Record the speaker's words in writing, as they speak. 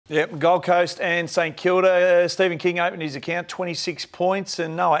Yep, Gold Coast and St Kilda. Stephen King opened his account, 26 points,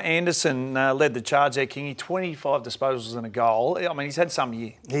 and Noah Anderson led the charge there, Kingy, 25 disposals and a goal. I mean, he's had some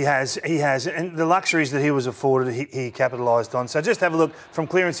year. He has. And the luxuries that he was afforded, he capitalised on. So just have a look from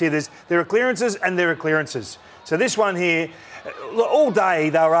clearance here. There are clearances and there are clearances. So this one here, all day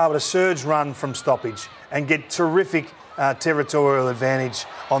they were able to surge run from stoppage and get terrific territorial advantage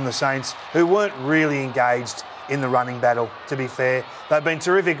on the Saints, who weren't really engaged in the running battle, to be fair. They've been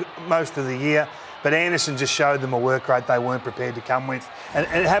terrific most of the year, but Anderson just showed them a work rate they weren't prepared to come with. And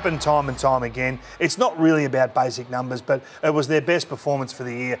it happened time and time again. It's not really about basic numbers, but it was their best performance for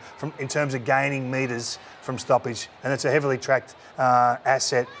the year in terms of gaining metres from stoppage. And it's a heavily tracked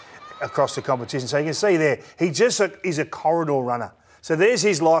asset across the competition. So you can see there, he just is a corridor runner. So there's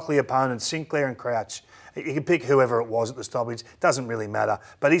his likely opponents, Sinclair and Crouch. You can pick whoever it was at the stoppage, doesn't really matter.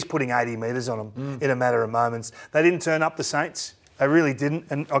 But he's putting 80 metres on them in a matter of moments. They didn't turn up, the Saints. They really didn't.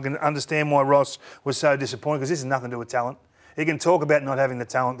 And I can understand why Ross was so disappointed, because this has nothing to do with talent. He can talk about not having the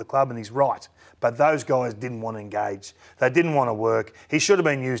talent at the club, and he's right. But those guys didn't want to engage. They didn't want to work. He should have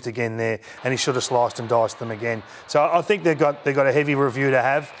been used again there, and he should have sliced and diced them again. So I think they've got a heavy review to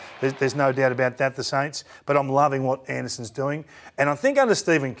have. There's no doubt about that, the Saints. But I'm loving what Anderson's doing. And I think under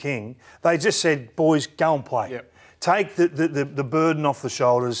Stephen King, they just said, boys, go and play. Yep. Take the burden off the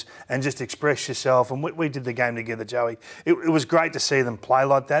shoulders and just express yourself. And we did the game together, Joey. It was great to see them play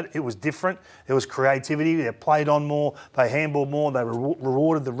like that. It was different. There was creativity. They played on more. They handballed more. They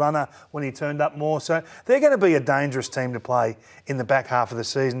rewarded the runner when he turned up more. So they're going to be a dangerous team to play in the back half of the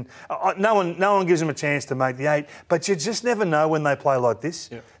season. No one gives them a chance to make the 8, but you just never know when they play like this.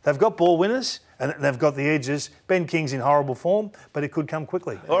 Yep. They've got ball winners. And they've got the edges. Ben King's in horrible form, but it could come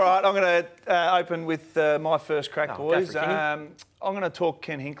quickly. All right, I'm going to open with my first crack, boys. Go for it, I'm going to talk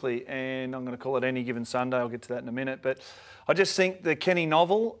Ken Hinkley, and I'm going to call it Any Given Sunday. I'll get to that in a minute. But I just think the Kenny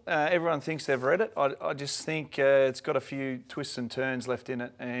novel, everyone thinks they've read it. I just think it's got a few twists and turns left in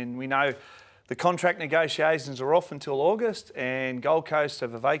it. And we know the contract negotiations are off until August, and Gold Coast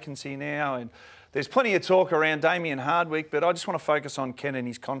have a vacancy now. And there's plenty of talk around Damien Hardwick, but I just want to focus on Ken and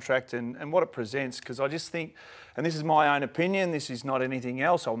his contract and what it presents, because I just think, and this is my own opinion, this is not anything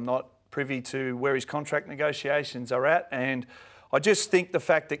else, I'm not privy to where his contract negotiations are at, and I just think the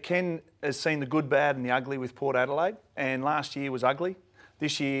fact that Ken has seen the good, bad and the ugly with Port Adelaide, and last year was ugly.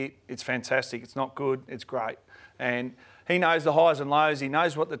 This year, it's fantastic. It's not good, it's great. And he knows the highs and lows, he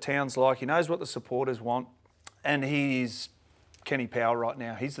knows what the town's like, he knows what the supporters want, and he is Kenny Power right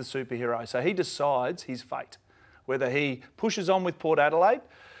now. He's the superhero. So he decides his fate, whether he pushes on with Port Adelaide,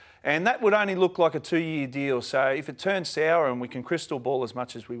 and that would only look like a 2-year deal. So if it turns sour, and we can crystal ball as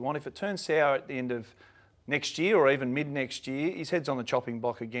much as we want, if it turns sour at the end of next year or even mid-next year, his head's on the chopping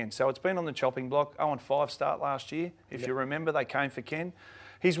block again. So it's been on the chopping block. 0-5 start last year. If you remember, they came for Ken.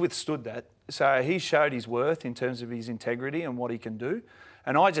 He's withstood that. So he showed his worth in terms of his integrity and what he can do.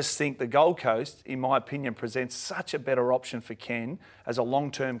 And I just think the Gold Coast, in my opinion, presents such a better option for Ken as a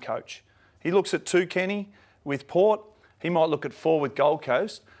long-term coach. He looks at 2 Kenny with Port. He might look at 4 with Gold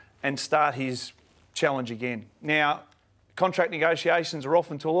Coast and start his challenge again. Now, contract negotiations are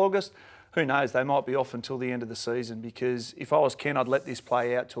off until August. Who knows? They might be off until the end of the season, because if I was Ken, I'd let this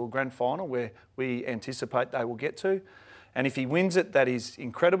play out to a grand final where we anticipate they will get to. And if he wins it, that is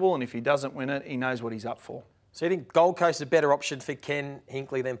incredible. And if he doesn't win it, he knows what he's up for. So you think Gold Coast is a better option for Ken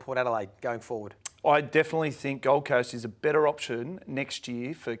Hinkley than Port Adelaide going forward? I definitely think Gold Coast is a better option next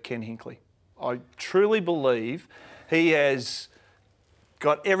year for Ken Hinkley. I truly believe he has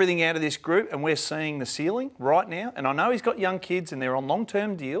got everything out of this group, and we're seeing the ceiling right now. And I know he's got young kids and they're on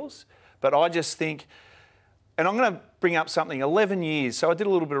long-term deals, but I just think, and I'm going to bring up something, 11 years. So I did a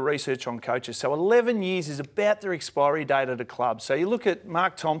little bit of research on coaches. So 11 years is about their expiry date at a club. So you look at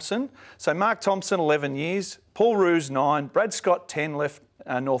Mark Thompson. So Mark Thompson, 11 years. Paul Roos, 9. Brad Scott, 10, left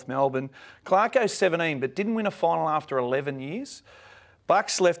North Melbourne. Clarko, 17, but didn't win a final after 11 years.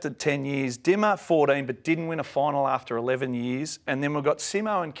 Bucks left at 10 years. Dimmer, 14, but didn't win a final after 11 years. And then we've got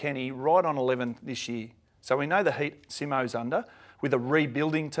Simo and Kenny right on 11 this year. So we know the heat Simo's under with a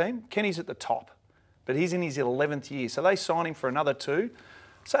rebuilding team. Kenny's at the top, but he's in his 11th year. So they sign him for another 2.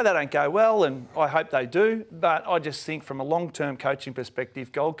 So they don't go well, and I hope they do. But I just think from a long-term coaching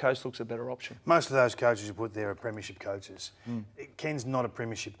perspective, Gold Coast looks a better option. Most of those coaches you put there are premiership coaches. Ken's not a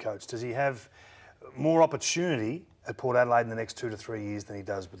premiership coach. Does he have more opportunity at Port Adelaide in the next 2 to 3 years than he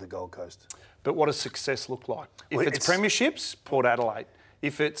does with the Gold Coast? But what does success look like? If it's premierships, Port Adelaide.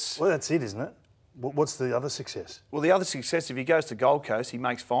 If it's... Well, that's it, isn't it? What's the other success? Well, the other success, if he goes to Gold Coast, he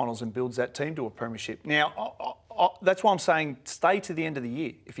makes finals and builds that team to a premiership. Now, that's why I'm saying stay to the end of the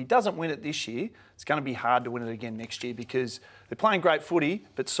year. If he doesn't win it this year, it's going to be hard to win it again next year, because They're playing great footy,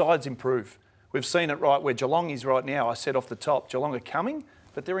 but sides improve. We've seen it right where Geelong is right now. I said off the top, Geelong are coming,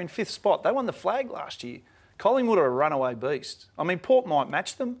 but they're in 5th spot. They won the flag last year. Collingwood are a runaway beast. I mean, Port might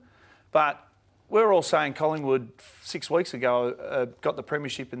match them, but we're all saying Collingwood 6 weeks ago got the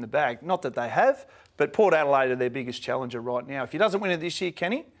premiership in the bag. Not that they have, but Port Adelaide are their biggest challenger right now. If he doesn't win it this year,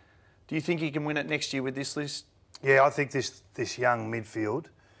 Kenny, do you think he can win it next year with this list? Yeah, I think this young midfield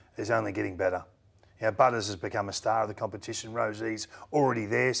is only getting better. You know, Butters has become a star of the competition. Rosie's already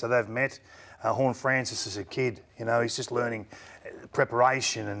there, so they've met. Horn Francis is a kid. You know, he's just learning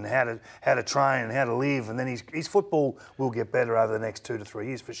preparation and how to train and how to live, and then his football will get better over the next 2 to 3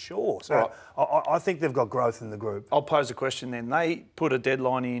 years for sure. So right. I think they've got growth in the group. I'll pose a question then. They put a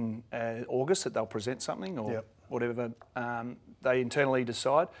deadline in August that they'll present something or whatever they internally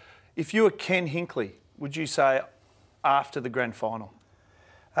decide. If you were Ken Hinkley, would you say after the grand final?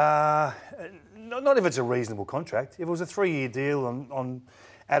 Not if it's a reasonable contract. If it was a 3-year deal on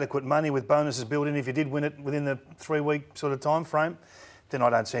adequate money with bonuses built in, if you did win it within the 3-week sort of time frame, then I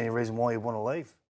don't see any reason why you'd want to leave.